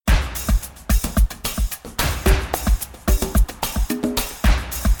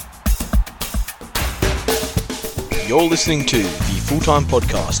You're listening to the Full-Time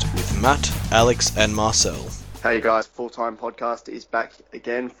Podcast with Matt, Alex and Marcel. Hey guys, Full-Time Podcast is back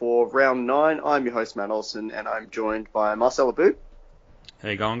again for round 9. I'm your host Matt Olsen and I'm joined by Marcel Abboud. How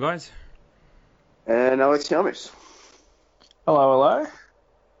you going, guys? And Alex Yamus. Hello.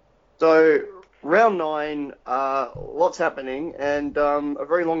 So, round 9, lots happening and a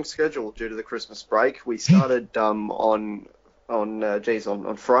very long schedule due to the Christmas break. We started on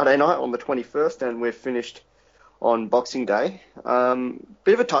Friday night on the 21st and we've finished on Boxing Day.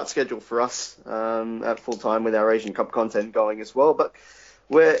 Bit of a tight schedule for us at full time with our Asian Cup content going as well, but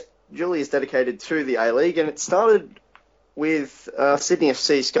Julie is dedicated to the A-League and it started with Sydney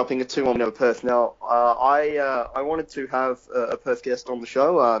FC scalping a 2-1 over Perth. Now, I wanted to have a Perth guest on the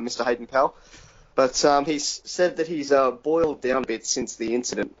show, Mr. Hayden Powell, but he's said that he's boiled down a bit since the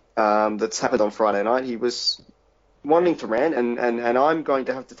incident that's happened on Friday night. He was wanting to rant, and I'm going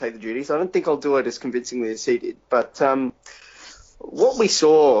to have to take the duties. I don't think I'll do it as convincingly as he did, but what we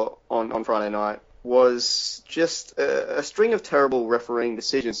saw on Friday night was just a string of terrible refereeing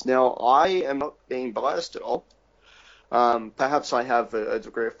decisions. Now, I am not being biased at all. Perhaps I have a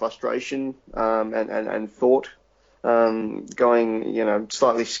degree of frustration and thought going,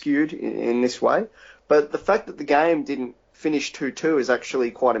 slightly skewed in this way. But the fact that the game didn't finish 2-2 is actually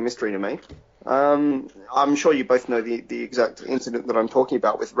quite a mystery to me. I'm sure you both know the exact incident that I'm talking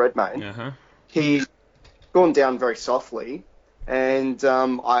about with Redmayne. Uh-huh. He's gone down very softly, and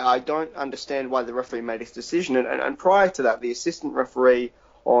I don't understand why the referee made his decision. And prior to that, the assistant referee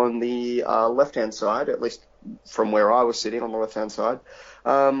on the left-hand side, at least from where I was sitting on the left-hand side,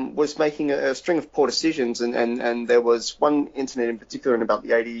 was making a string of poor decisions. And there was one incident in particular in about the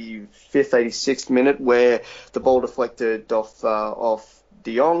 85th, 86th minute where the ball deflected off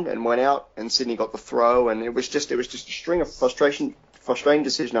De Jong and went out, and Sydney got the throw, and it was just a string of frustrating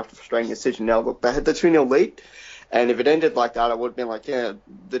decision after frustrating decision. Now, look, they had the 2-0 lead, and if it ended like that, I would have been like, yeah,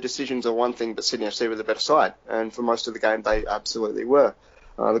 the decisions are one thing, but Sydney FC were the better side, and for most of the game, they absolutely were.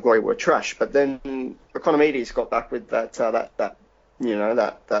 The Glory were trash, but then Economides got back with that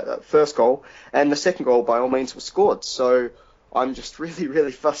first goal, and the second goal by all means was scored. So I'm just really,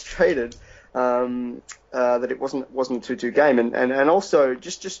 really frustrated that it wasn't a 2-2 game, and also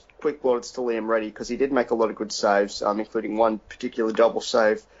just quick words to Liam Reddy, because he did make a lot of good saves, including one particular double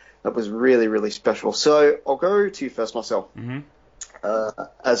save that was really, really special. So I'll go to you first, Marcel,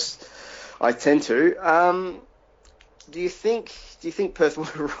 as I tend to. Do you think Perth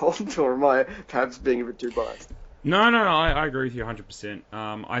were robbed, or am I perhaps being a bit too biased? No, I agree with you 100%.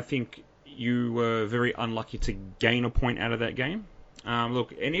 I think you were very unlucky to gain a point out of that game.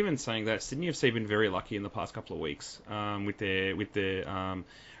 Look, and even saying that, Sydney FC have been very lucky in the past couple of weeks with their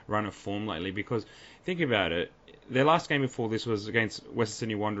run of form lately. Because think about it, their last game before this was against Western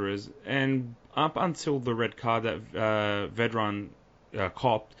Sydney Wanderers, and up until the red card that Vedran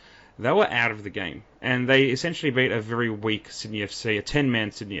copped, they were out of the game, and they essentially beat a very weak Sydney FC, a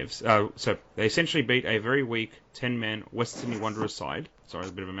 10-man Sydney FC. So they essentially beat a very weak 10-man Western Sydney Wanderers side. Sorry,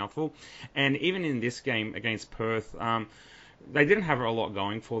 a bit of a mouthful. And even in this game against Perth, they didn't have a lot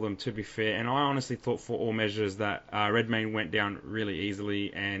going for them, to be fair, and I honestly thought for all measures that Redmayne went down really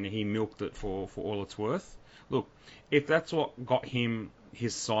easily and he milked it for all it's worth. Look, if that's what got him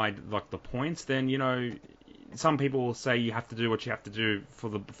his side, like the points, then, some people will say you have to do what you have to do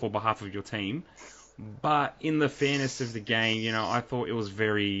for behalf of your team. But in the fairness of the game, I thought it was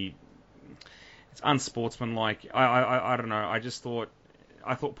it's unsportsmanlike. I don't know.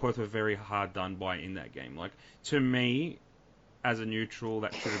 I thought Perth were very hard done by in that game. Like, to me, as a neutral,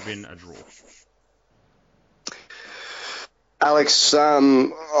 that should have been a draw. Alex,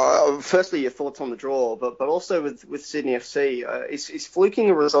 firstly, your thoughts on the draw, but also with Sydney FC, is fluking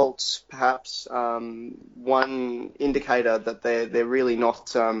the results perhaps one indicator that they're really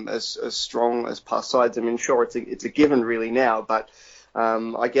not as strong as past sides? I mean, sure, it's a given really now, but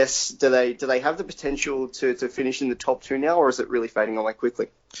I guess do they have the potential to finish in the top 2 now, or is it really fading away quickly?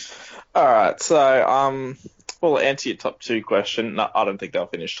 All right, so well, to answer your top 2 question, no, I don't think they'll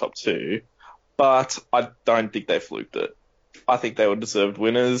finish top 2, but I don't think they fluked it. I think they were deserved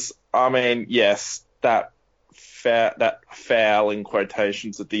winners. I mean, yes, that foul in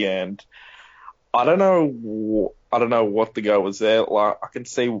quotations at the end. I don't know what the go was there. Like, I can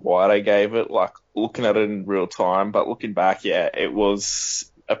see why they gave it, like, looking at it in real time, but looking back, yeah, it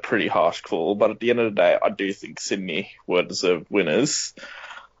was a pretty harsh call. But at the end of the day, I do think Sydney were deserved winners.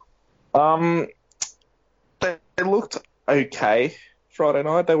 They looked okay Friday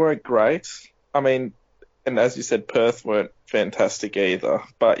night. They weren't great. I mean, and as you said, Perth weren't fantastic either.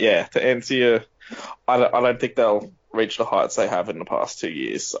 But yeah, to answer you, I don't think they'll reach the heights they have in the past 2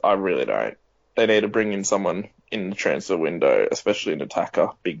 years. I really don't. they need to bring in someone in the transfer window, especially an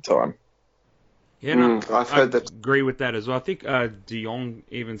attacker, big time. Yeah, no, I've heard that. agree with that as well. I think De Jong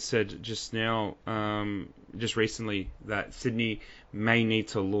even said just now, just recently, that Sydney may need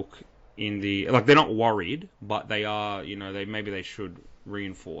to look in the they're not worried, but they are. Maybe they should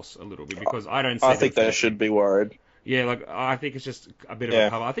reinforce a little bit because I don't. I think they should be worried. Yeah, I think it's just a bit of a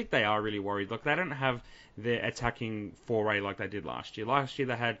cover. I think they are really worried. They don't have their attacking foray like they did last year. Last year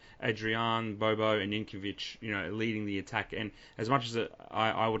they had Adrian, Bobo, and Ninkovic, leading the attack. And as much as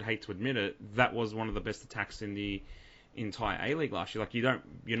I would hate to admit it, that was one of the best attacks in the entire A-League last year.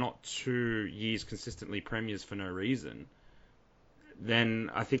 You're not 2 years consistently premiers for no reason.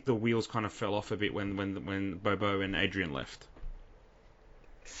 Then I think the wheels kind of fell off a bit when Bobo and Adrian left.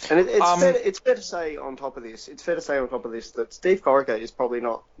 And it's fair to say on top of this that Steve Corica is probably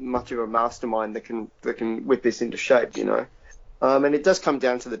not much of a mastermind that can whip this into shape, And it does come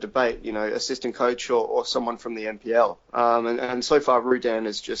down to the debate, assistant coach or someone from the NPL. And so far, Rudan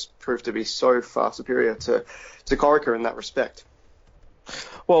has just proved to be so far superior to Corica in that respect.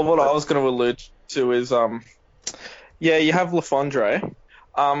 Well, what I was going to allude to is, you have Lafondre,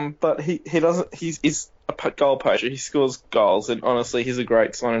 but he doesn't. He's a goal poacher. He scores goals, and honestly, he's a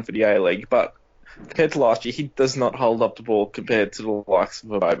great signing for the A-League. But compared to last year, he does not hold up the ball compared to the likes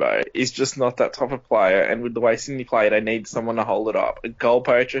of a Bobo. He's just not that type of player, and with the way Sydney play, they need someone to hold it up. A goal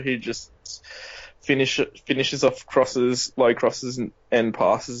poacher who just finishes off crosses, low crosses, and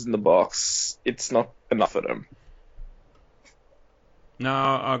passes in the box. It's not enough for them. No,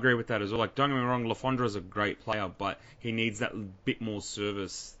 I agree with that as well. Don't get me wrong, Lafondra is a great player, but he needs that bit more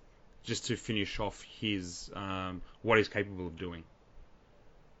service just to finish off his what he's capable of doing.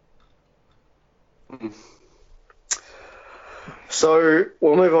 So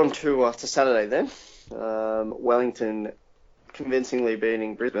we'll move on to Saturday then. Wellington convincingly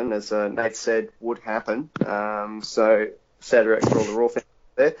beating Brisbane, as Nate said, would happen. So sad direct for all the Raw fans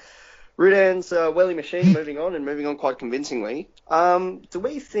there. Rudan's Welly machine moving on quite convincingly. Do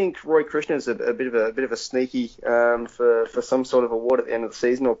we think Roy Krishna's a bit of a sneaky for some sort of award at the end of the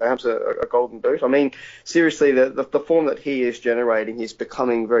season, or perhaps a golden boot? I mean, seriously, the form that he is generating, he's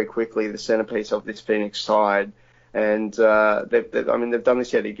becoming very quickly the centerpiece of this Phoenix side. And they've done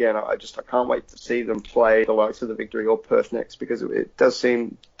this yet again. I can't wait to see them play the likes of the Victory or Perth next, because it does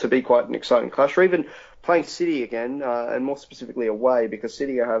seem to be quite an exciting clash. Or even playing City again, and more specifically away, because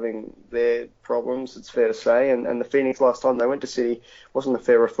City are having their problems, it's fair to say. And the Phoenix last time they went to City wasn't a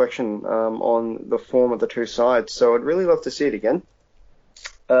fair reflection on the form of the two sides. So I'd really love to see it again.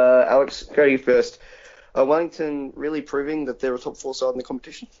 Alex, go to you first. Wellington really proving that they're a top 4 side in the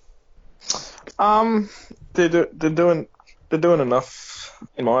competition? They're doing enough,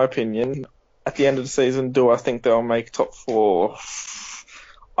 in my opinion. At the end of the season, do I think they'll make top 4?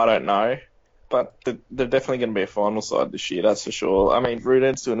 I don't know, but they're definitely going to be a final side this year, that's for sure. I mean,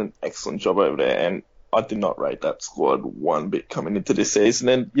 Rudan's doing an excellent job over there, and I did not rate that squad one bit coming into this season.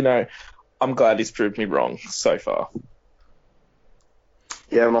 And I'm glad he's proved me wrong so far.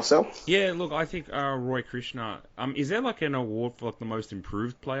 Yeah, Marcel? Yeah, look, I think Roy Krishna, is there an award for the most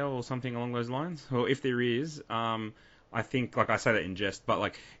improved player or something along those lines? Well, if there is, I think, I say that in jest,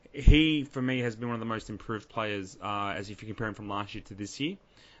 but he, for me, has been one of the most improved players, as if you compare him from last year to this year.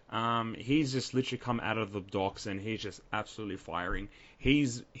 He's just literally come out of the docks and he's just absolutely firing.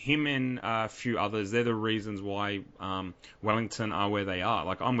 Him and a few others, they're the reasons why Wellington are where they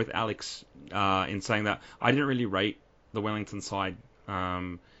are. I'm with Alex in saying that I didn't really rate the Wellington side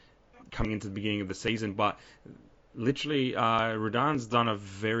coming into the beginning of the season, but literally Rudan's done a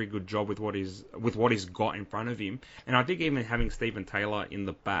very good job with what he's got in front of him, and I think even having Stephen Taylor in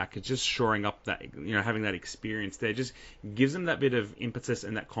the back, it's just shoring up that having that experience there just gives him that bit of impetus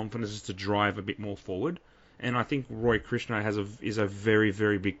and that confidence just to drive a bit more forward. And I think Roy Krishna is a very,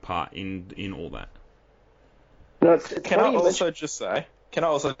 very big part in all that. No, Can I also just say,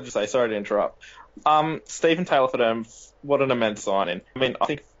 sorry to interrupt, Stephen Taylor for them, what an immense signing. I mean, I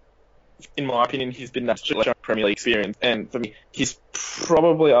think, in my opinion, he's been that Premier League experience, and for me, he's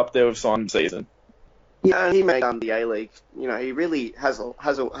probably up there with Simon season. Yeah, and he made the A-League. He really has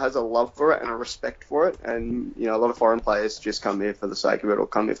a love for it and a respect for it. And a lot of foreign players just come here for the sake of it, or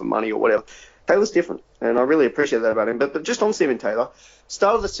come here for money or whatever. Taylor's different, and I really appreciate that about him. But just on Stephen Taylor,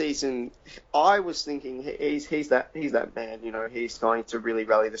 start of the season, I was thinking he's that man. He's going to really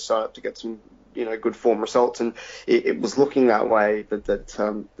rally the side up to get some good form results, and it was looking that way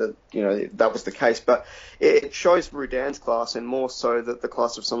that was the case. But it shows Rudan's class, and more so that the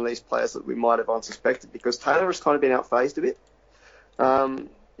class of some of these players that we might have unsuspected, because Taylor has kind of been outphased a bit.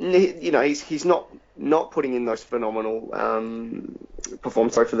 He's not putting in those phenomenal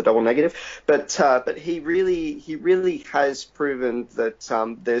performed, sorry for the double negative, but he really has proven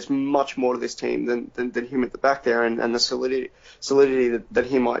that there's much more to this team than him at the back there, and the solidity that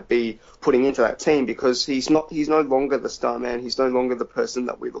he might be putting into that team, because he's no longer the star man, he's no longer the person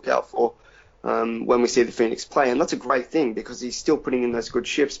that we look out for when we see the Phoenix play, and that's a great thing because he's still putting in those good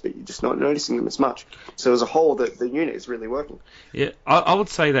shifts, but you're just not noticing them as much. So as a whole, the unit is really working. Yeah, I would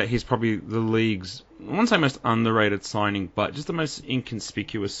say that he's probably the league's, I won't say most underrated signing, but just the most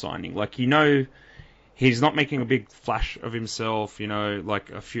inconspicuous signing. Like, he's not making a big flash of himself,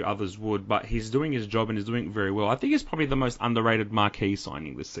 like a few others would, but he's doing his job and he's doing it very well. I think he's probably the most underrated marquee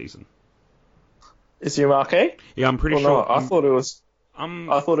signing this season. Is he a marquee? Yeah, I'm pretty sure. No, I thought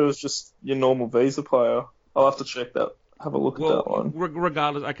it was just your normal visa player. I'll have to check that. Have a look at that one.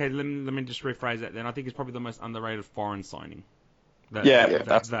 Regardless, okay, let me just rephrase that then. I think he's probably the most underrated foreign signing. That's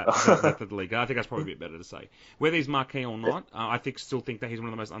the league. I think that's probably a bit better to say. Whether he's marquee or not, I still think that he's one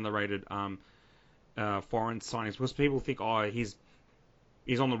of the most underrated foreign signings, because people think, he's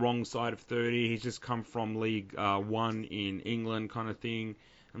on the wrong side of 30. He's just come from League One in England, kind of thing.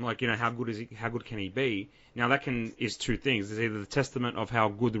 I'm like, how good is he? How good can he be? Now that is two things. It's either the testament of how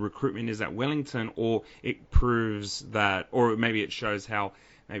good the recruitment is at Wellington, or it proves that, or maybe it shows how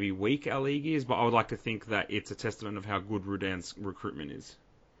maybe weak our league is. But I would like to think that it's a testament of how good Rudan's recruitment is.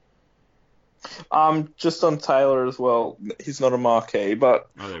 Just on Taylor as well, he's not a marquee. But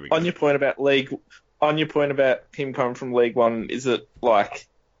on your point about him coming from League One, is it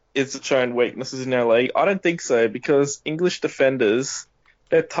showing weaknesses in our league? I don't think so, because English defenders,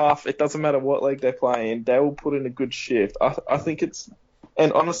 they're tough. It doesn't matter what league they play in. They will put in a good shift. I think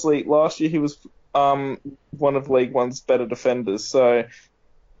and honestly, last year he was one of League One's better defenders. So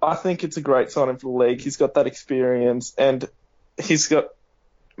I think it's a great signing for the league. He's got that experience, and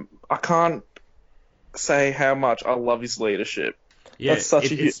I can't say how much I love his leadership. Yeah,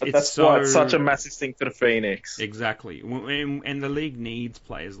 that's why it's such a massive thing for the Phoenix. Exactly. And the league needs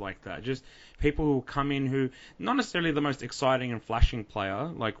players like that. Just people who come in who, not necessarily the most exciting and flashing player.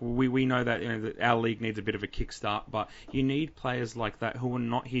 Like, we know that, that our league needs a bit of a kickstart, but you need players like that who are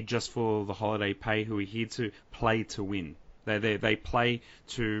not here just for the holiday pay, who are here to play to win. They play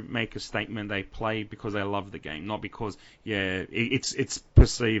to make a statement. They play because they love the game, not because it's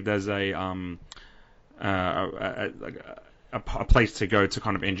perceived as a place to go to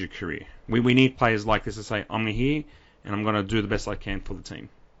kind of end your career. We need players like this to say, I'm here and I'm going to do the best I can for the team.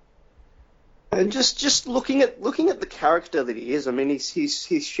 And just looking at the character that he is, I mean,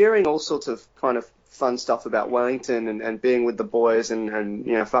 he's sharing all sorts of kind of fun stuff about Wellington and being with the boys and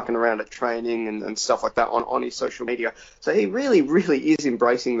fucking around at training and stuff like that on his social media. So he really, really is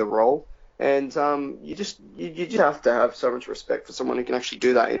embracing the role. And you just have to have so much respect for someone who can actually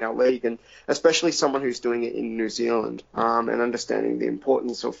do that in our league, and especially someone who's doing it in New Zealand and understanding the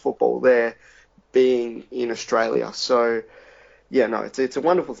importance of football there being in Australia. So, it's a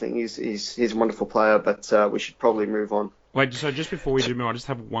wonderful thing. He's a wonderful player, but we should probably move on. Wait, so just before we do move, I just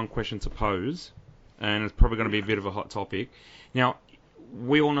have one question to pose, and it's probably going to be a bit of a hot topic. Now,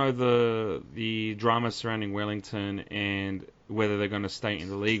 we all know the drama surrounding Wellington and whether they're going to stay in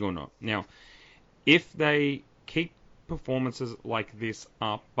the league or not. Now, if they keep performances like this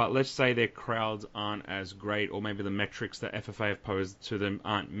up, but let's say their crowds aren't as great, or maybe the metrics that FFA have posed to them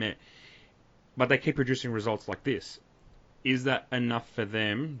aren't met, but they keep producing results like this, is that enough for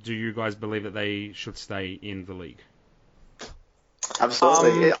them? Do you guys believe that they should stay in the league?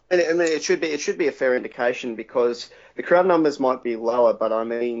 Absolutely. I mean, it should be a fair indication, because the crowd numbers might be lower, but I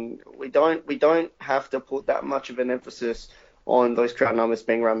mean, we don't have to put that much of an emphasis on those crowd numbers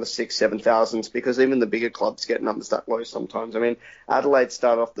being around the 6,000-7,000s, because even the bigger clubs get numbers that low sometimes. I mean, Adelaide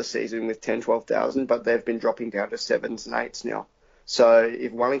started off the season with 10,000-12,000, but they've been dropping down to 7s and 8s now. So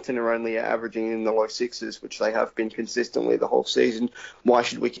if Wellington are only averaging in the low 6s, which they have been consistently the whole season, why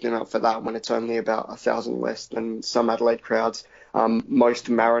should we get up for that when it's only about 1,000 less than some Adelaide crowds? Most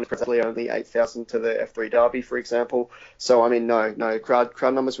Marin probably only 8,000 to the F3 Derby, for example. So I mean, no, crowd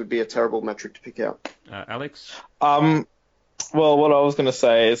numbers would be a terrible metric to pick out. Alex? Well, what I was going to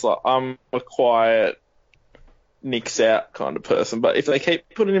say is, I'm a quiet, nicks out kind of person, but if they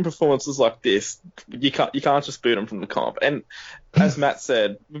keep putting in performances like this, you can't just boot them from the comp. And as Matt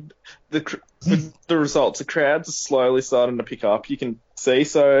said, the results, the crowds are slowly starting to pick up. You can see,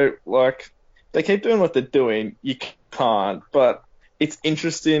 so they keep doing what they're doing. You can't, but it's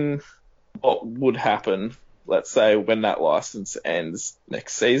interesting what would happen. Let's say when that license ends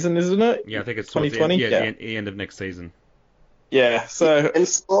next season, isn't it? Yeah, I think it's 2020. The end of next season. Yeah, so and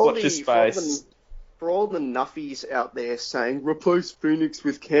slowly, watch this space. For all the nuffies out there saying, replace Phoenix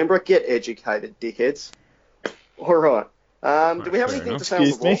with Canberra, get educated, dickheads. All right. Do we have fair anything enough. to say on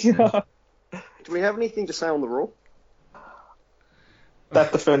Excuse the me. Raw? Do we have anything to say on the Raw?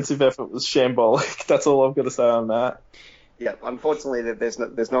 That defensive effort was shambolic. That's all I've got to say on that. Yeah, unfortunately,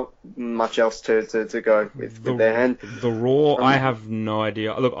 there's not much else to go with their hand. The Raw, I have no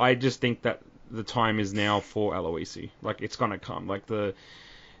idea. Look, I just think that the time is now for Aloisi. Like, it's going to come.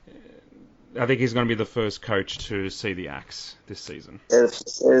 I think he's going to be the first coach to see the axe this season.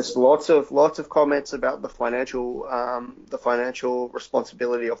 There's lots of comments about the financial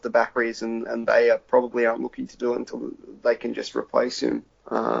responsibility of the Backeries, and they probably aren't looking to do it until they can just replace him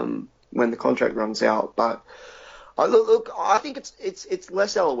when the contract runs out. But look, I think it's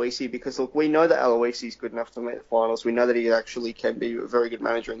less Aloisi because look, we know that Aloisi is good enough to make the finals. We know that he actually can be a very good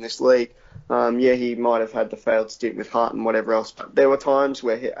manager in this league. Yeah, he might have had the failed stint with Hart and whatever else, but there were times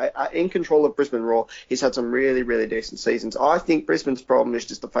where in control of Brisbane Raw, he's had some really, really decent seasons. I think Brisbane's problem is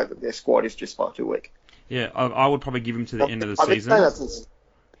just the fact that their squad is just far too weak. Yeah, I would probably give him to the end of the season.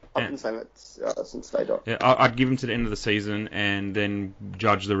 I've been saying that since they died. Yeah, I'd give him to the end of the season and then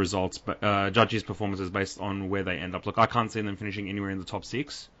judge the results, judge his performances based on where they end up. Look, I can't see them finishing anywhere in the top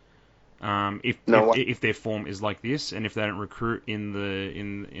 6. If their form is like this, and if they don't recruit in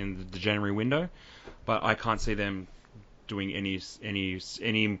the January window, but I can't see them doing any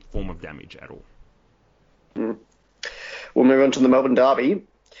form of damage at all. We'll move on to the Melbourne Derby.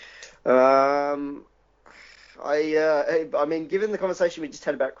 I mean, given the conversation we just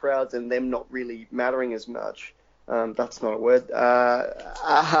had about crowds and them not really mattering as much, that's not a word.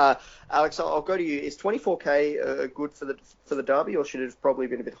 Alex, I'll go to you. Is 24K good for the Derby, or should it have probably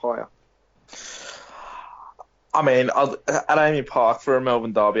been a bit higher? I mean, at Amy Park for a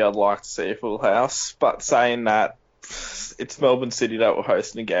Melbourne Derby, I'd like to see a full house. But saying that, it's Melbourne City that will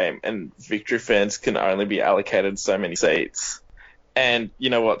host a game, and Victory fans can only be allocated so many seats. And you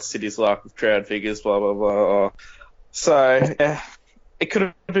know what City's like with crowd figures, blah, blah, blah. So, yeah, it could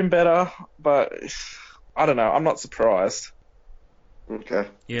have been better, but I don't know. I'm not surprised. Okay.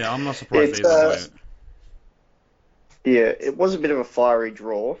 Yeah, I'm not surprised either way. Yeah, it was a bit of a fiery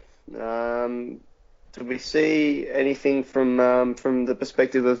draw. Did we see anything from the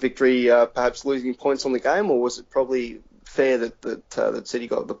perspective of Victory perhaps losing points on the game, or was it probably fair that City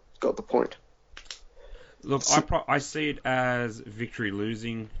got the point? Look, I see it as Victory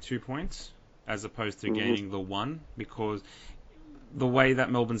losing 2 points as opposed to gaining the 1, because the way that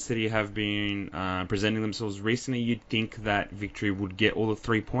Melbourne City have been presenting themselves recently, you'd think that Victory would get all the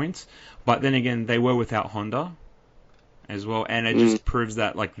 3 points, but then again, they were without Honda as well, and it just proves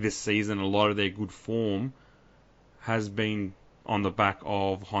that like this season, a lot of their good form has been on the back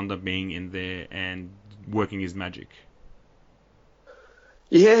of Honda being in there and working his magic.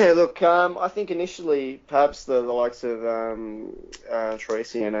 Yeah, look, I think initially perhaps the likes of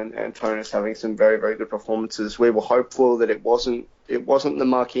Tracy and Tonus having some very, very good performances. We were hopeful that it wasn't the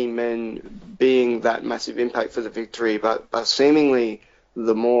marquee men being that massive impact for the Victory, but seemingly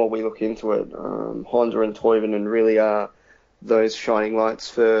the more we look into it, Honda and Toivonen really are those shining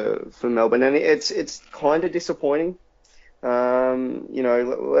lights for Melbourne, and it's kind of disappointing. Let's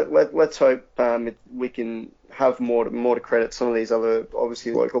hope we can have more to credit some of these other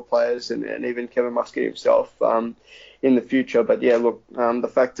obviously local players and even Kevin Muscat himself in the future. But yeah, look,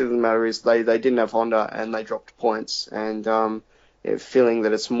 the fact of the matter is they didn't have Honda and they dropped points, and feeling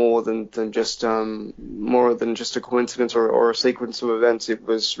that it's more than just a coincidence or a sequence of events. It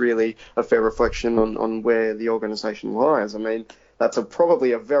was really a fair reflection on where the organisation lies. I mean, that's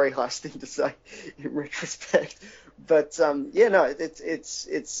probably a very harsh thing to say in retrospect, but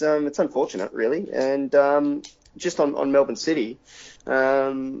it's unfortunate really. And just on Melbourne City,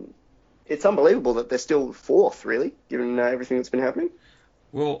 it's unbelievable that they're still fourth, really, given everything that's been happening.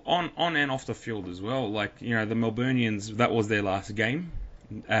 Well, on and off the field as well. Like, the Melburnians, that was their last game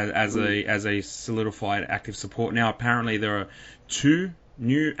as a solidified active support. Now, apparently, there are 2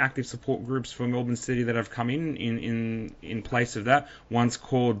 new active support groups for Melbourne City that have come in place of that. One's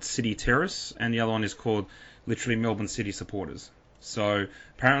called City Terrace, and the other one is called literally Melbourne City Supporters. So,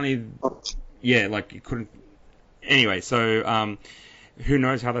 apparently, yeah, like, it couldn't... Anyway, so... who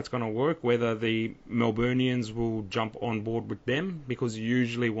knows how that's going to work, whether the Melburnians will jump on board with them, because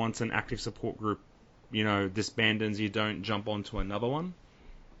usually once an active support group, disbands, you don't jump onto another one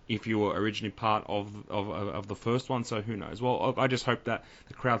if you were originally part of the first one, so who knows. Well, I just hope that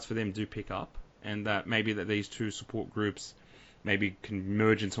the crowds for them do pick up, and that maybe that these 2 support groups maybe can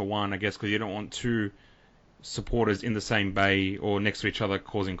merge into one, I guess, because you don't want 2 supporters in the same bay or next to each other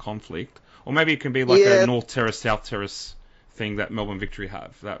causing conflict. Or maybe it can be like a North Terrace, South Terrace thing that Melbourne Victory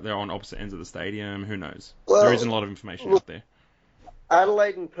have, that they're on opposite ends of the stadium. Who knows? Well, there isn't a lot of information out there.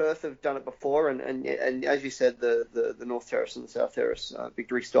 Adelaide and Perth have done it before, and as you said, the North Terrace and the South Terrace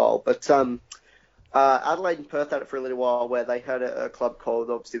victory style. But Adelaide and Perth had it for a little while, where they had a club called,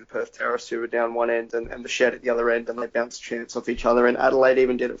 obviously, the Perth Terrace, who were down one end, and the Shed at the other end, and they bounced chants off each other. And Adelaide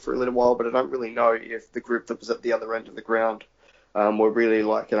even did it for a little while, but I don't really know if the group that was at the other end of the ground were really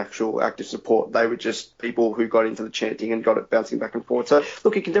like an actual active support. They were just people who got into the chanting and got it bouncing back and forth. So,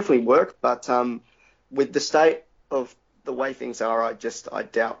 look, it can definitely work, but with the state of the way things are, I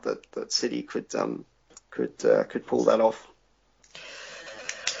doubt that City could pull that off.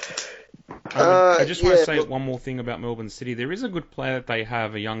 I just want to say one more thing about Melbourne City. There is a good player that they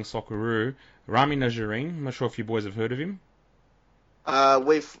have, a young Socceroo, Rami Najarine. I'm not sure if you boys have heard of him. I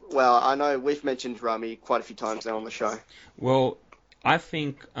know we've mentioned Rami quite a few times now on the show. Well, I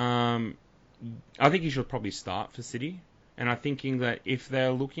think he should probably start for City, and I'm thinking that if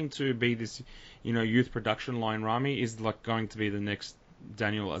they're looking to be this, youth production line, Rami is like going to be the next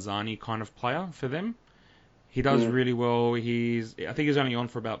Daniel Azani kind of player for them. He does really well. I think he's only on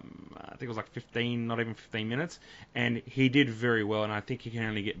for about, I think it was like 15, not even 15 minutes, and he did very well, and I think he can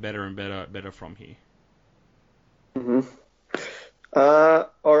only get better and better from here. All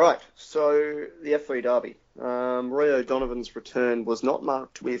right, so the F3 derby. Roy O'Donovan's return was not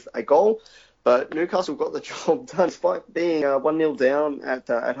marked with a goal, but Newcastle got the job done despite being 1-0 down at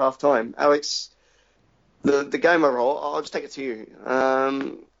half-time. Alex, the game overall, I'll just take it to you.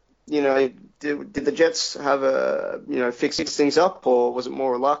 Did the Jets have fix things up, or was it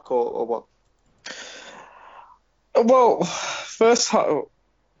more luck, or what? Well, first half,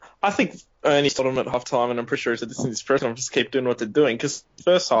 I think Ernie told him at half-time, and I'm pretty sure he said this in his press conference, just keep doing what they're doing, because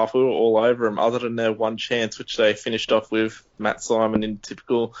first half we were all over them, other than their one chance, which they finished off with Matt Simon in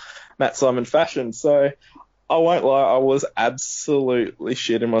typical Matt Simon fashion. So I won't lie, I was absolutely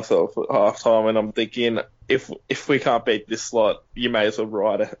shitting myself at half-time, and I'm thinking, if we can't beat this lot, you may as well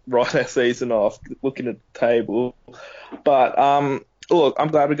write our season off, looking at the table. But look, I'm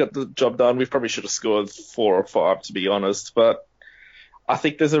glad we got the job done. We probably should have scored 4 or 5, to be honest, but I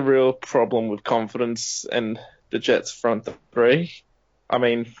think there's a real problem with confidence and the Jets' front three. I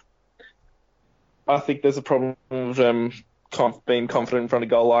mean, I think there's a problem with them being confident in front of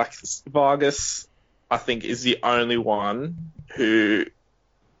goal. Like Vargas, I think, is the only one who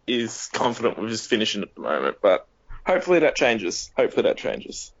is confident with his finishing at the moment. But hopefully that changes.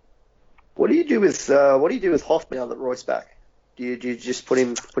 What do you do with Hoffman now that Roy's back? Do you just put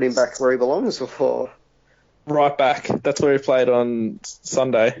him back where he belongs, or? Right back. That's where he played on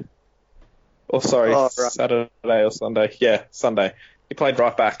Sunday. Or sorry, right. Saturday or Sunday. Yeah, Sunday. He played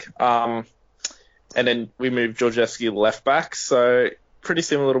right back. And then we moved Georgievski left back. So pretty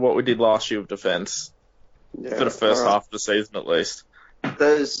similar to what we did last year with defence. Yeah, for the first half of the season, at least.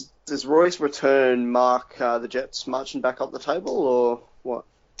 Does Roy's return mark the Jets marching back up the table, or what?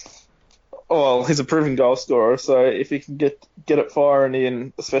 Well, he's a proven goal scorer, so if he can get it firing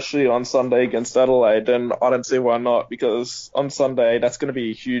in, especially on Sunday against Adelaide, then I don't see why not, because on Sunday, that's going to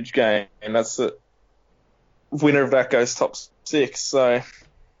be a huge game, and that's the winner of that goes top 6. So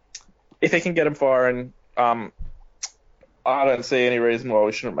if he can get him firing, I don't see any reason why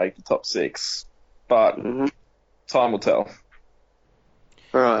we shouldn't make the top 6, but time will tell.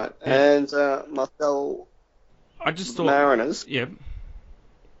 All right, and Marcel, I just thought Mariners. Yeah.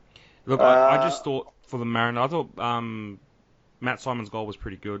 Look, I just thought for the Mariners, I thought Matt Simon's goal was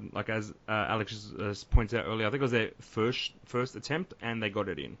pretty good. Like as Alex pointed out earlier, I think it was their first attempt, and they got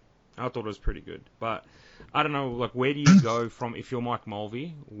it in. I thought it was pretty good. But I don't know, like where do you go from, if you're Mike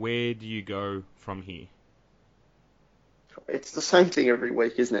Mulvey, where do you go from here? It's the same thing every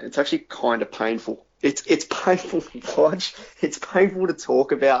week, isn't it? It's actually kind of painful. It's painful to watch. It's painful to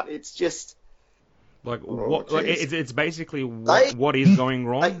talk about. It's just... Like what? Like it's basically what is going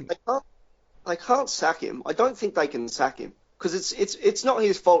wrong. They can't sack him. I don't think they can sack him because it's not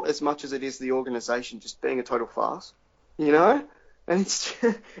his fault as much as it is the organisation just being a total farce, And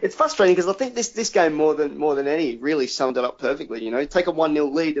it's frustrating because I think this game more than any really summed it up perfectly. Take a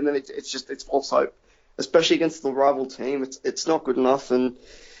 1-0 lead and then it's false hope, especially against the rival team. It's not good enough and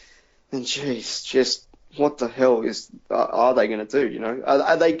geez, just. What the hell are they going to do?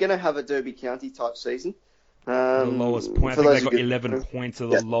 Are they going to have a Derby County type season? The lowest point. I think they got 11 points,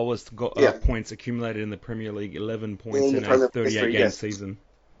 of the lowest points accumulated in the Premier League. 11 points in a 38-game season.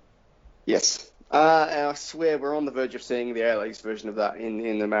 Yes, and I swear we're on the verge of seeing the A-League's version of that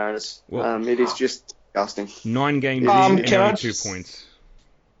in the Mariners. Well, it is just disgusting. 9 games in and only 2 points.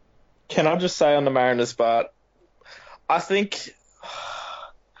 Can I just say on the Mariners, but I think.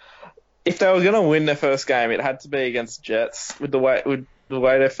 If they were going to win their first game, it had to be against the Jets with the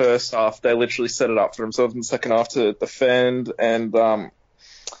way their first half, they literally set it up for themselves in the second half to defend and,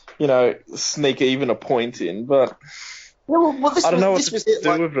 sneak even a point in. But I don't know what to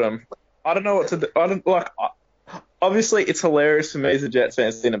do with them. I don't know what to do. Obviously, it's hilarious for me as a Jets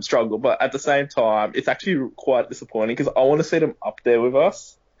fan seeing them struggle, but at the same time, it's actually quite disappointing because I want to see them up there with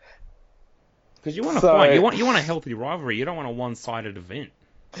us. Because you want to fight. You want a healthy rivalry. You don't want a one-sided event.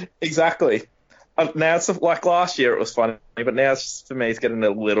 Exactly. Now it's like last year it was funny, but now for me it's getting a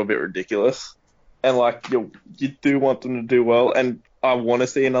little bit ridiculous. And you do want them to do well, and I want to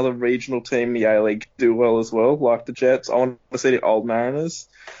see another regional team in the A-League do well as well, like the Jets. I want to see the old Mariners.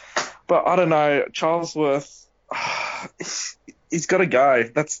 But I don't know, Charlesworth, he's got to go.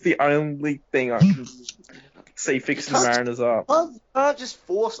 That's the only thing I can see fixing the Mariners up. You can't just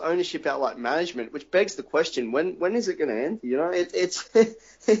force ownership out like management, which begs the question: when is it going to end? It's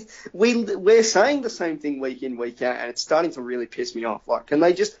we're saying the same thing week in, week out, and it's starting to really piss me off. Like, can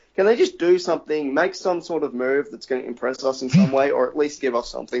they just do something, make some sort of move that's going to impress us in some way, or at least give us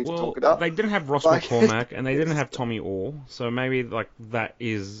something to talk about? They didn't have Ross McCormack, and they didn't have Tommy Orr, so maybe that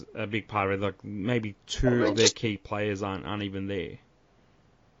is a big part of it. Like maybe two of their key players aren't even there.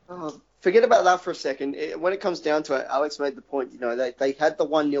 Forget about that for a second. When it comes down to it, Alex made the point, they had the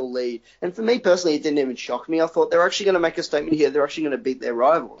 1-0 lead. And for me personally, it didn't even shock me. I thought they're actually going to make a statement here. They're actually going to beat their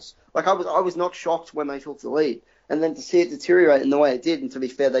rivals. Like, I was not shocked when they took the lead. And then to see it deteriorate in the way it did, and to be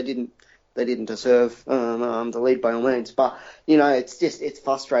fair, they didn't deserve the lead by all means. But, it's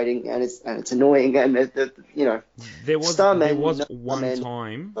frustrating and it's annoying. And, there was one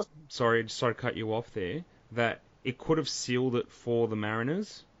time, sorry to cut you off there, that it could have sealed it for the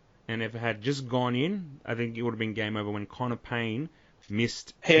Mariners. And if it had just gone in, I think it would have been game over when Connor Payne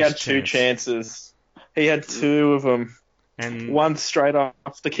missed He had two chances. He had two of them. And one straight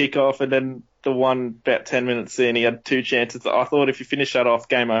off the kickoff, and then the one about 10 minutes in, he had two chances. I thought if you finish that off,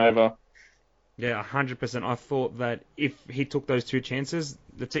 game over. Yeah, 100%. I thought that if he took those two chances,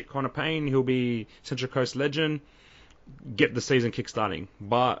 that's it, Connor Payne, he'll be Central Coast legend, get the season kick-starting.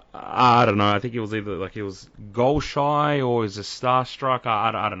 But I don't know. I think it was either he was goal shy or it was a starstruck.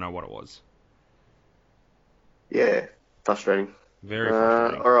 I don't know what it was. Yeah, frustrating. Very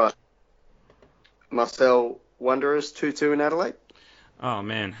frustrating. All right. Marcel, Wanderers 2-2 in Adelaide. Oh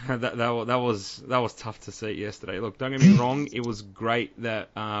man, that was tough to see yesterday. Look, don't get me wrong. It was great that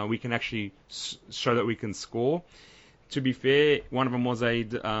we can actually show that we can score. To be fair, one of them was a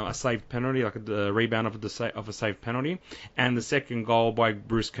saved penalty, like a rebound of a saved penalty, and the second goal by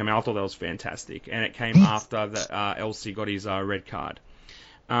Bruce Camalto, that was fantastic, and it came after that LC got his red card.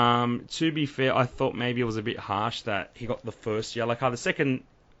 To be fair, I thought maybe it was a bit harsh that he got the first yellow card.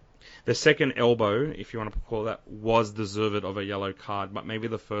 The second elbow, if you want to call it that, was deserved of a yellow card, but maybe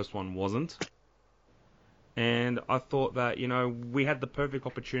the first one wasn't. And I thought that, we had the perfect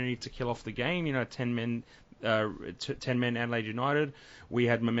opportunity to kill off the game. 10 men Adelaide United. We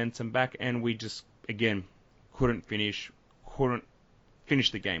had momentum back, and we just, again, couldn't finish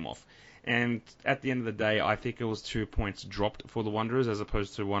the game off. And at the end of the day, I think it was 2 points dropped for the Wanderers as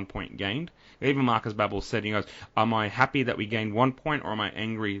opposed to 1 point gained. Even Marcus Babbel said, he goes, "Am I happy that we gained 1 point, or am I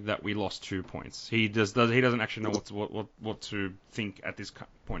angry that we lost 2 points?" He doesn't actually know what to think at this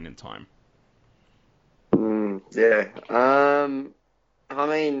point in time. Yeah. I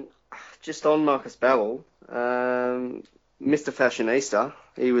mean, just on Marcus Babbel, Mr. Fashionista,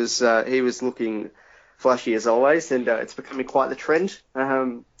 he was looking flashy as always, and it's becoming quite the trend.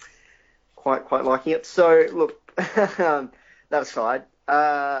 Quite liking it. So look, that aside,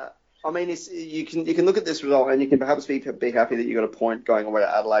 I mean, you can look at this result and you can perhaps be happy that you got a point going away to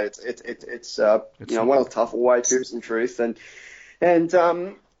Adelaide. It's one of the tough away trips in truth, and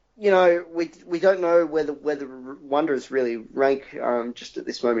we don't know whether Wanderers really rank just at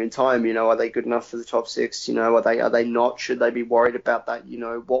this moment in time. Are they good enough for the top six? Are they not? Should they be worried about that?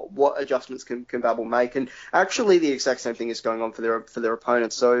 What adjustments can Babel make? And actually, the exact same thing is going on for their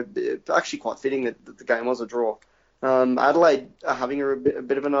opponents. So it's actually quite fitting that the game was a draw. Adelaide are having a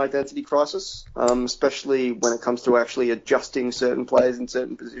bit of an identity crisis, especially when it comes to actually adjusting certain players in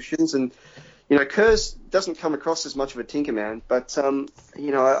certain positions. And Kerrs doesn't come across as much of a tinker man, but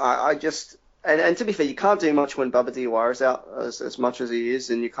I just and to be fair, you can't do much when Baba Diawara is out as much as he is,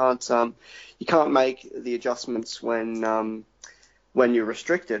 and you can't make the adjustments when you're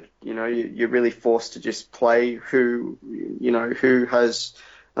restricted. You're really forced to just play who has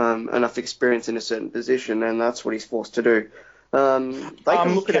enough experience in a certain position, and that's what he's forced to do. Can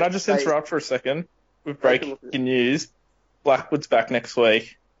I just interrupt for a second with breaking news? Blackwood's back next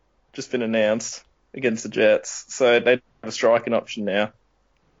week. Just been announced against the Jets, so they have a striking option now.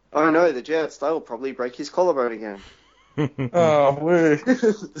 Oh no, the Jets, they will probably break his collarbone again. Oh, woo.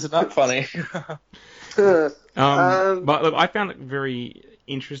 Isn't that funny? But look, I found it very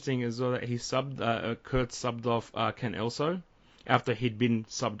interesting as well that he Kurt subbed off Ken Elso after he'd been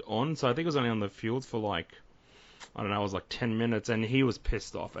subbed on. So I think it was only on the field for like, I don't know, it was like 10 minutes, and he was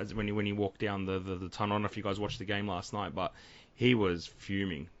pissed off as when he walked down the tunnel. I don't know if you guys watched the game last night, but he was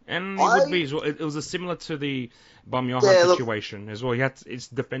fuming, and he would be as well. It was similar to the Bam situation as well. His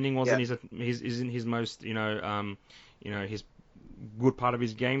defending wasn't his most his good part of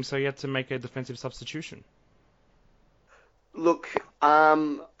his game, so he had to make a defensive substitution. Look,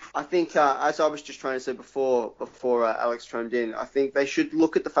 I think as I was just trying to say before Alex chimed in, I think they should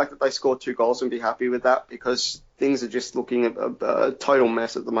look at the fact that they scored 2 goals and be happy with that, because things are just looking a total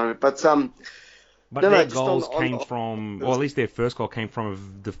mess at the moment. But their goals came from, well, at least their first goal came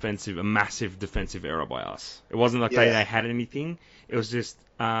from a massive defensive error by us. It wasn't like they had anything. It was just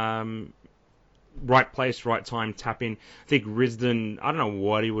right place, right time, tap in. I think Risden, I don't know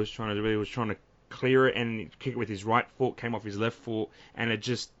what he was trying to do. He was trying to clear it and kick it with his right foot, came off his left foot, and it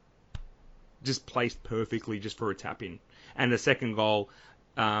just placed perfectly just for a tap in. And the second goal,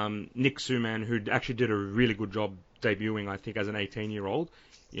 Nick Suman, who actually did a really good job debuting, I think, as an 18-year-old,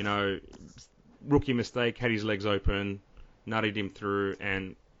 rookie mistake, had his legs open, nutted him through,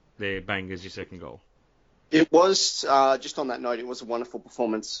 and there, bang, is your second goal. It was, just on that note, it was a wonderful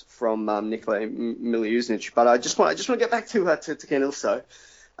performance from Nikola Miliusnic. But I just want to get back to Ken Ilso.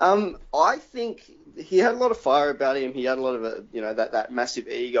 I think he had a lot of fire about him. He had a lot of, that massive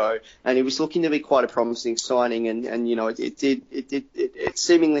ego, and he was looking to be quite a promising signing. And it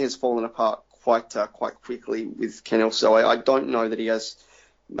seemingly has fallen apart quite quickly with Ken Ilso. I don't know that he has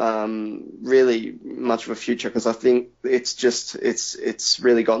really much of a future, because I think it's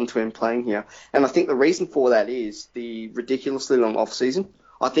really gotten to him playing here. And I think the reason for that is the ridiculously long off season.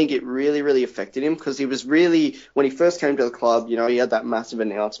 I think it really, really affected him, because he was really, when he first came to the club, he had that massive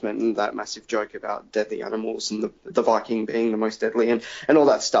announcement and that massive joke about deadly animals and the Viking being the most deadly and all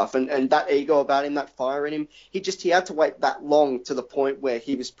that stuff. And that ego about him, that fire in him, he had to wait that long to the point where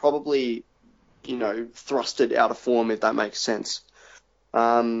he was probably, thrusted out of form, if that makes sense.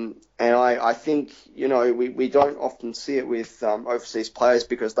 And I think, we don't often see it with overseas players,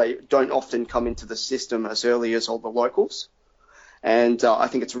 because they don't often come into the system as early as all the locals. And I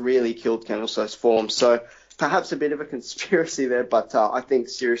think it's really killed Ken Ilso's form. So perhaps a bit of a conspiracy there, but I think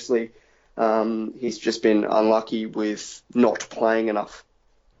seriously he's just been unlucky with not playing enough.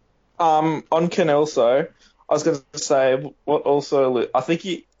 On Ken Ilso, I was going to say, I think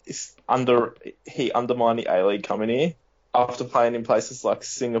he undermined the A-League coming here. After playing in places like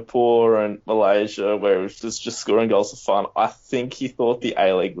Singapore and Malaysia, where it was just scoring goals for fun, I think he thought the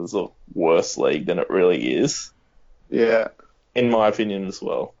A-League was a worse league than it really is. Yeah. In my opinion as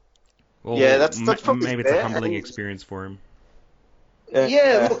well. Yeah, that's probably maybe it's a humbling experience for him.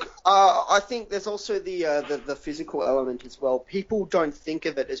 Yeah, look, I think there's also the physical element as well. People don't think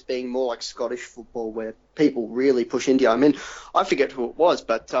of it as being more like Scottish football, where people really push into you. I mean, I forget who it was,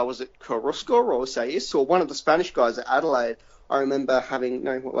 but was it Carrusca or Saiz or one of the Spanish guys at Adelaide? I remember having,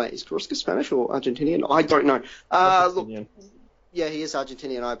 is Carrusca Spanish or Argentinian? I don't know. Look, yeah, he is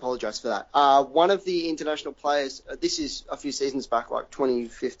Argentinian. I apologise for that. One of the international players, this is a few seasons back, like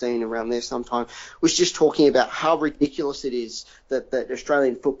 2015, around there sometime, was just talking about how ridiculous it is that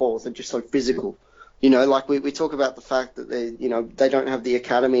Australian footballers are just so physical. Like we talk about the fact that they don't have the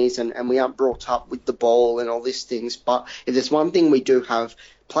academies and we aren't brought up with the ball and all these things. But if there's one thing we do have,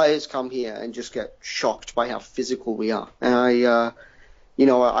 players come here and just get shocked by how physical we are. And I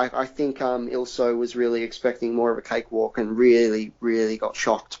think Ilso was really expecting more of a cakewalk and really, really got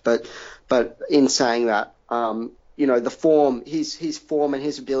shocked. But in saying that, the form, his form and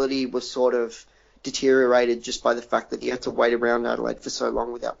his ability was sort of deteriorated just by the fact that he had to wait around Adelaide for so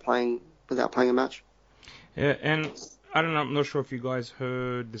long without playing a match. Yeah, and I don't know, I'm not sure if you guys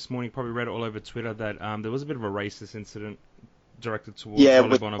heard this morning, probably read it all over Twitter, that there was a bit of a racist incident directed towards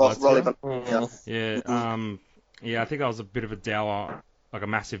Rolly Bonavacia. Yeah, I think that was a bit of a dour, like a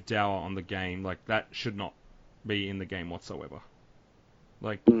massive dour on the game. Like, that should not be in the game whatsoever.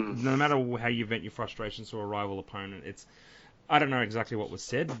 Like, no matter how you vent your frustrations to a rival opponent, I don't know exactly what was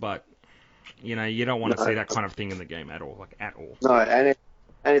said, but, you don't want to see that kind of thing in the game at all, like, at all. No,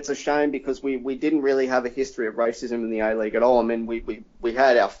 and it's a shame because we didn't really have a history of racism in the A-League at all. I mean, we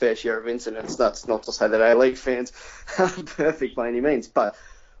had our fair share of incidents. That's not to say that A-League fans are perfect by any means, but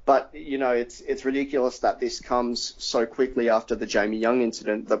it's ridiculous that this comes so quickly after the Jamie Young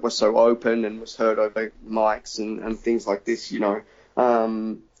incident that was so open and was heard over mics and things like this. The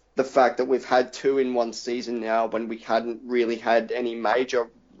fact that we've had 2 in one season now when we hadn't really had any major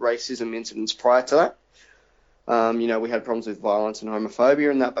racism incidents prior to that. We had problems with violence and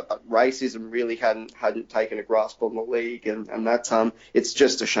homophobia and that, but racism really hadn't taken a grasp on the league, and that's it's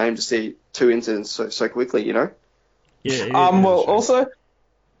just a shame to see two incidents so quickly. Yeah, well, also,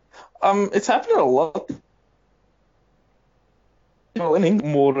 it's happening a lot in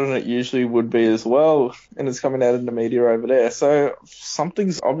England more than it usually would be as well, and it's coming out in the media over there. So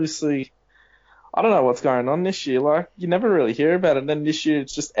something's obviously, I don't know what's going on this year. Like, you never really hear about it. And then this year,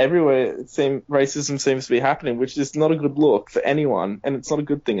 it's just everywhere. Racism seems to be happening, which is not a good look for anyone, and it's not a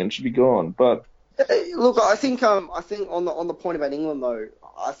good thing and should be gone. But look, I think on the point about England though,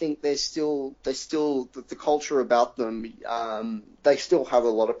 I think there's still the culture about them. They still have a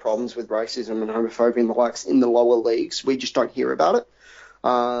lot of problems with racism and homophobia and the likes in the lower leagues. We just don't hear about it.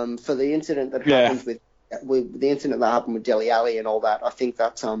 For the incident that happened with Dele Alli and all that, I think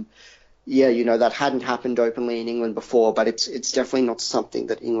that's that hadn't happened openly in England before, but it's definitely not something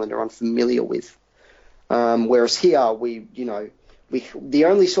that England are unfamiliar with. Whereas here, the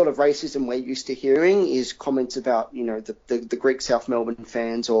only sort of racism we're used to hearing is comments about, the Greek South Melbourne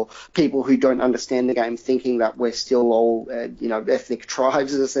fans or people who don't understand the game thinking that we're still all, ethnic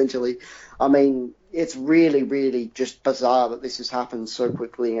tribes, essentially. I mean, it's really, really just bizarre that this has happened so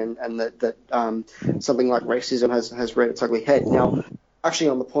quickly and that something like racism has reared its ugly head. Now,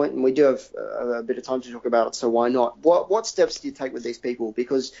 actually on the point, and we do have a bit of time to talk about it, so why not? What steps do you take with these people?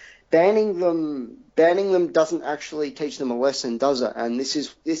 Because banning them doesn't actually teach them a lesson, does it? And this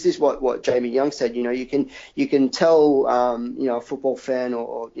is what Jamie Young said. You can tell a football fan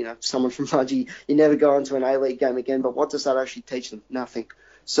or someone from Mudgee, you never go into an A-League game again. But what does that actually teach them? Nothing.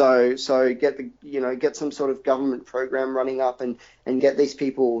 So get some sort of government program running up and get these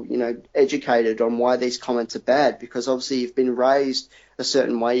people educated on why these comments are bad, because obviously you've been raised a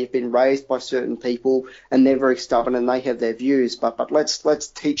certain way, you've been raised by certain people and they're very stubborn and they have their views, but let's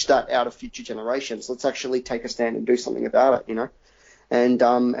teach that out of future generations. Let's actually take a stand and do something about it, and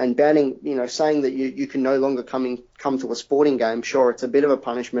banning, saying that you can no longer come to a sporting game. Sure, it's a bit of a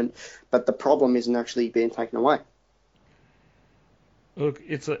punishment, but the problem isn't actually being taken away. Look,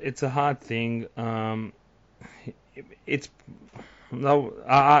 it's a hard thing.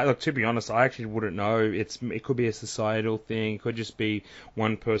 Look, to be honest, I actually wouldn't know. It could be a societal thing. It could just be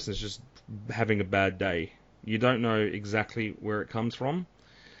one person's just having a bad day. You don't know exactly where it comes from.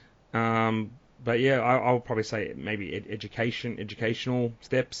 But yeah, I'll probably say maybe educational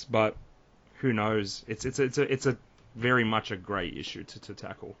steps. But who knows? It's a very much a grey issue to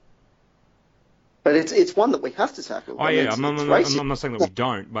tackle. But it's one that we have to tackle. I'm not saying that we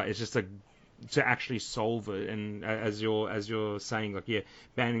don't, but it's just to actually solve it. And as you're saying, like, yeah,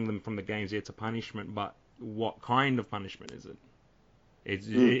 banning them from the games, yeah, it's a punishment, but what kind of punishment is it?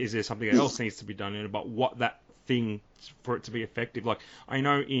 Is there something else needs to be done in it? But what that thing for it to be effective? Like, I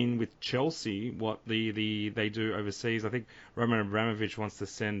know with Chelsea, what they do overseas. I think Roman Abramovich wants to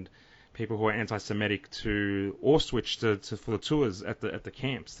send people who are anti-Semitic to Auschwich for the tours at the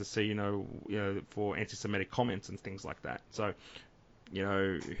camps to see, for anti-Semitic comments and things like that. So,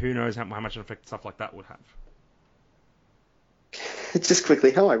 who knows how much an effect stuff like that would have. Just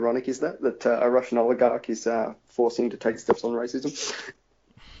quickly, how ironic is that a Russian oligarch is forcing to take steps on racism?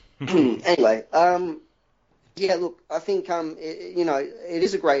 Anyway, look, I think it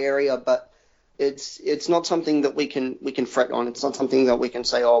is a grey area, but it's not something that we can fret on. It's not something that we can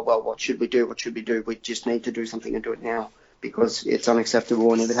say, oh well, what should we do? What should we do? We just need to do something and do it now, because it's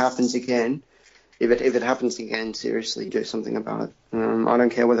unacceptable. And if it happens again, seriously do something about it. I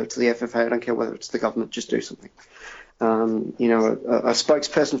don't care whether it's the FFA, I don't care whether it's the government, just do something. A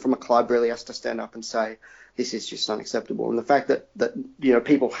spokesperson from a club really has to stand up and say, this is just unacceptable. And the fact that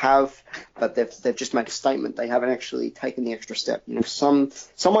people have, but they've just made a statement, they haven't actually taken the extra step.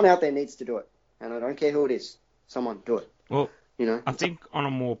 Someone out there needs to do it. And I don't care who it is. Someone do it. Well, I think on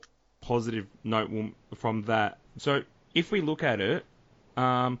a more positive note from that, so if we look at it,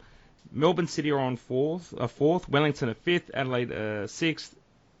 Melbourne City are on fourth, Wellington are fifth, Adelaide sixth,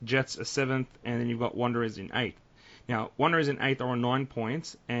 Jets are seventh, and then you've got Wanderers in eighth. Now, Wanderers in eighth are on 9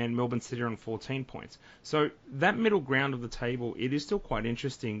 points, and Melbourne City are on 14 points. So that middle ground of the table, it is still quite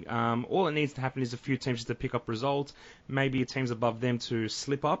interesting. All it needs to happen is a few teams to pick up results, maybe teams above them to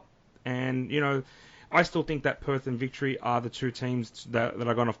slip up. And, I still think that Perth and Victory are the two teams that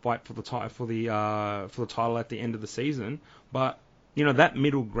are going to fight for the title at the end of the season. But, that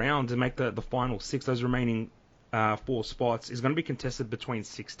middle ground to make the final six, those remaining 4 spots, is going to be contested between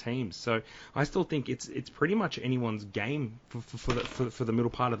 6 teams. So I still think it's pretty much anyone's game for the middle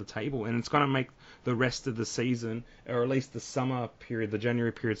part of the table, and it's going to make the rest of the season, or at least the summer period, the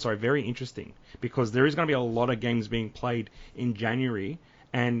January period, very interesting, because there is going to be a lot of games being played in January.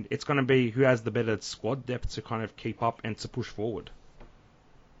 and it's going to be who has the better squad depth to kind of keep up and to push forward.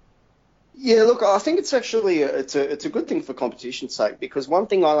 Yeah, look, I think it's actually it's a good thing for competition's sake, because one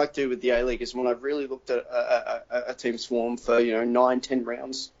thing I like to do with the A-League is when I've really looked at a team's form for 9-10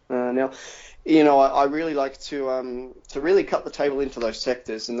 rounds now, I really like to really cut the table into those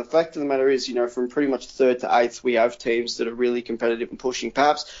sectors. And the fact of the matter is, from pretty much third to eighth, we have teams that are really competitive and pushing.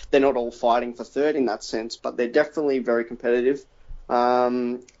 Perhaps they're not all fighting for third in that sense, but they're definitely very competitive.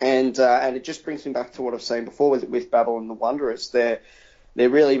 And it just brings me back to what I was saying before with Babel and the Wanderers. They're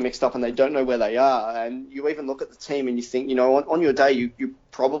really mixed up and they don't know where they are. And you even look at the team and you think, on your day, you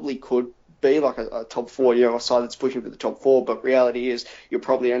probably could be like a top four, a side that's pushing for the top four. But reality is you'll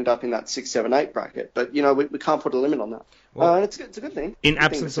probably end up in that 6, 7, 8 bracket. But, we can't put a limit on that. Well, and it's a good thing. In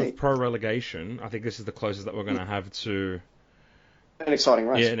absence of pro relegation, I think this is the closest that we're going to have to an exciting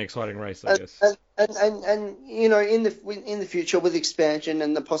race. Yeah, an exciting race, I guess. And in the future with expansion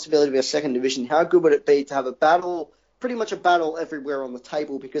and the possibility of a second division, how good would it be to have a battle? Pretty much a battle everywhere on the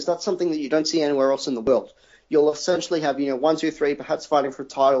table, because that's something that you don't see anywhere else in the world. You'll essentially have, 1, 2, 3, perhaps fighting for a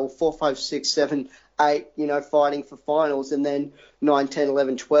title, 4, 5, 6, 7, 8, fighting for finals, and then 9, 10,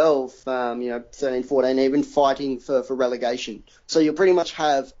 11, 12, 13, 14, even fighting for relegation. So you'll pretty much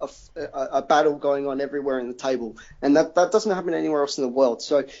have a battle going on everywhere in the table, and that doesn't happen anywhere else in the world.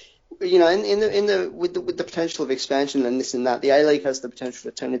 So, with the potential of expansion and this and that, the A-League has the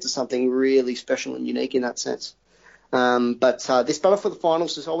potential to turn into something really special and unique in that sense. But this battle for the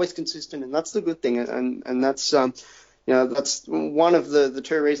finals is always consistent, and that's the good thing, and that's that's one of the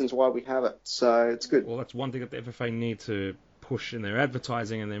two reasons why we have it. So it's good. Well, that's one thing that the FFA need to push in their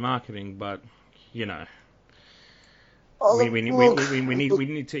advertising and their marketing, but we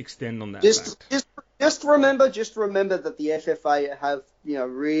need to extend on that fact. Just remember that the FFA have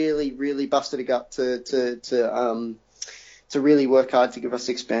really busted a gut to really work hard to give us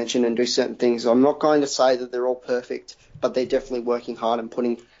expansion and do certain things. I'm not going to say that they're all perfect, but they're definitely working hard and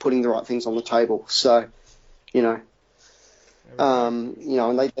putting the right things on the table. So, and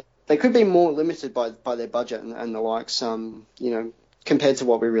they could be more limited by their budget and the likes, compared to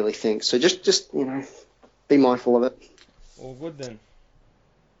what we really think. So just be mindful of it. All good then.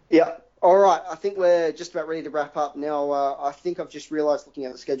 Yeah. All right. I think we're just about ready to wrap up now. I think I've just realised, looking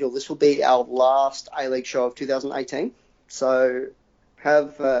at the schedule, this will be our last A-League show of 2018. So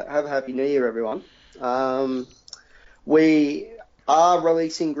have a happy New Year, everyone. We are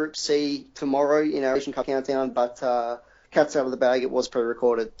releasing Group C tomorrow in our Asian Cup countdown, but cat's out of the bag. It was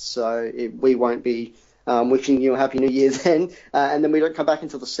pre-recorded, so we won't be wishing you a happy New Year then. And then we don't come back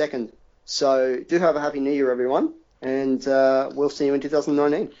until the 2nd. So do have a happy New Year, everyone, and we'll see you in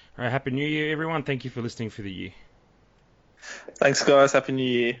 2019. All right, happy New Year, everyone. Thank you for listening for the year. Thanks, guys. Happy New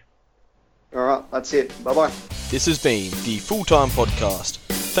Year. All right, that's it. Bye-bye. This has been the Full-Time Podcast.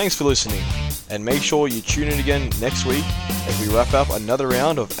 Thanks for listening, and make sure you tune in again next week as we wrap up another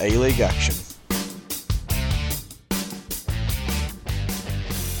round of A-League action.